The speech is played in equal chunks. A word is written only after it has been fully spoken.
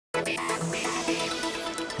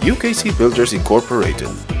UKC Builders Incorporated,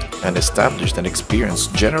 an established and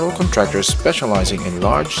experienced general contractor specializing in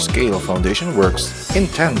large-scale foundation works, in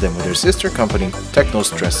tandem with their sister company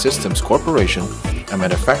Technostress Systems Corporation, a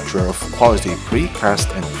manufacturer of quality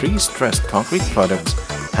precast and pre-stressed concrete products,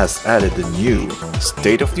 has added the new,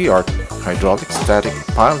 state-of-the-art hydraulic static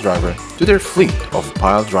pile driver to their fleet of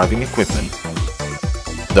pile driving equipment.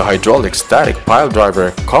 The hydraulic static pile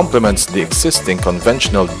driver complements the existing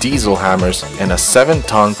conventional diesel hammers and a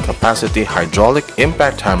 7-ton capacity hydraulic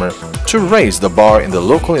impact hammer to raise the bar in the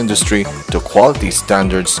local industry to quality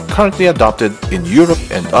standards currently adopted in Europe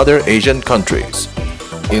and other Asian countries.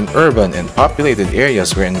 In urban and populated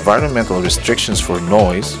areas where environmental restrictions for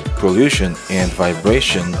noise, pollution, and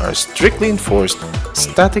vibration are strictly enforced,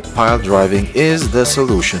 static pile driving is the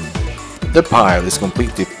solution. The pile is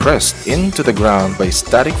completely pressed into the ground by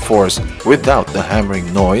static force without the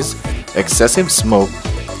hammering noise, excessive smoke,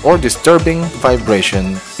 or disturbing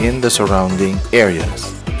vibration in the surrounding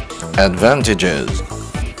areas. Advantages: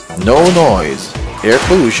 no noise, air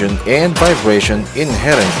pollution, and vibration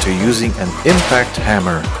inherent to using an impact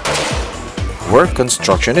hammer. Work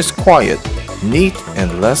construction is quiet, neat,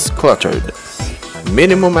 and less cluttered.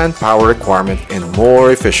 Minimum manpower requirement and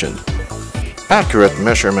more efficient. Accurate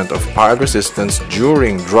measurement of pile resistance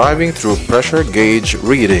during driving through pressure gauge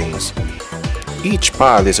readings. Each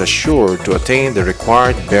pile is assured to attain the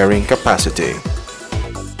required bearing capacity.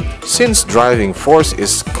 Since driving force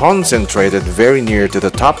is concentrated very near to the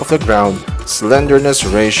top of the ground, slenderness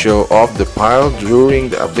ratio of the pile during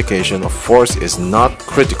the application of force is not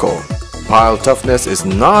critical. Pile toughness is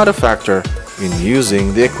not a factor in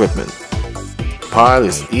using the equipment. Pile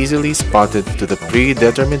is easily spotted to the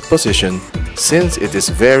predetermined position since it is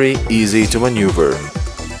very easy to maneuver.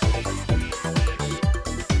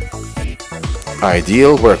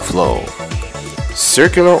 Ideal workflow: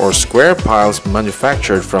 circular or square piles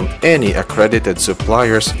manufactured from any accredited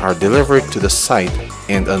suppliers are delivered to the site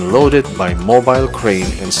and unloaded by mobile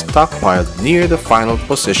crane and stockpiled near the final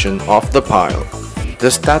position of the pile.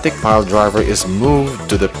 The static pile driver is moved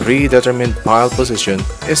to the predetermined pile position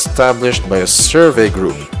established by a survey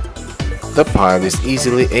group. The pile is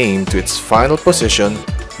easily aimed to its final position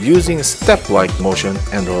using step-like motion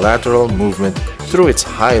and lateral movement through its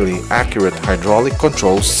highly accurate hydraulic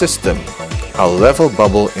control system. A level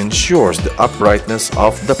bubble ensures the uprightness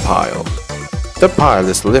of the pile. The pile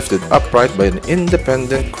is lifted upright by an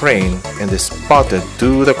independent crane and is spotted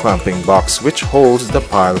to the clamping box which holds the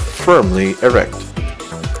pile firmly erect.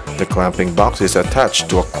 The clamping box is attached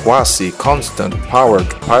to a quasi-constant powered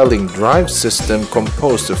piling drive system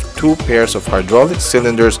composed of 2 pairs of hydraulic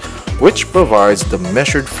cylinders which provides the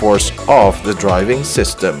measured force of the driving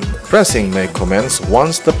system. Pressing may commence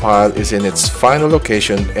once the pile is in its final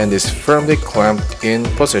location and is firmly clamped in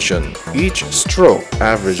position. Each stroke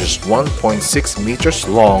averages 1.6 meters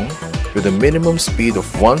long with a minimum speed of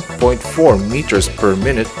 1.4 meters per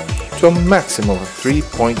minute to a maximum of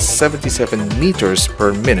 3.77 meters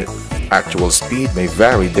per minute. Actual speed may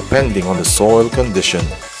vary depending on the soil condition.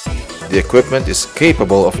 The equipment is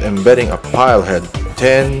capable of embedding a pile head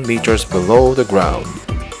 10 meters below the ground.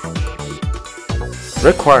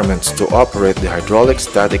 Requirements to operate the hydraulic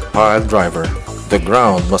static pile driver: the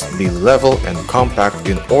ground must be level and compact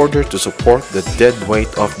in order to support the dead weight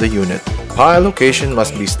of the unit. Pile location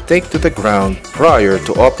must be staked to the ground prior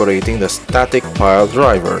to operating the static pile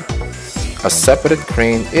driver. A separate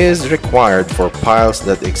crane is required for piles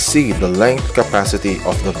that exceed the length capacity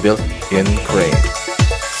of the built-in crane.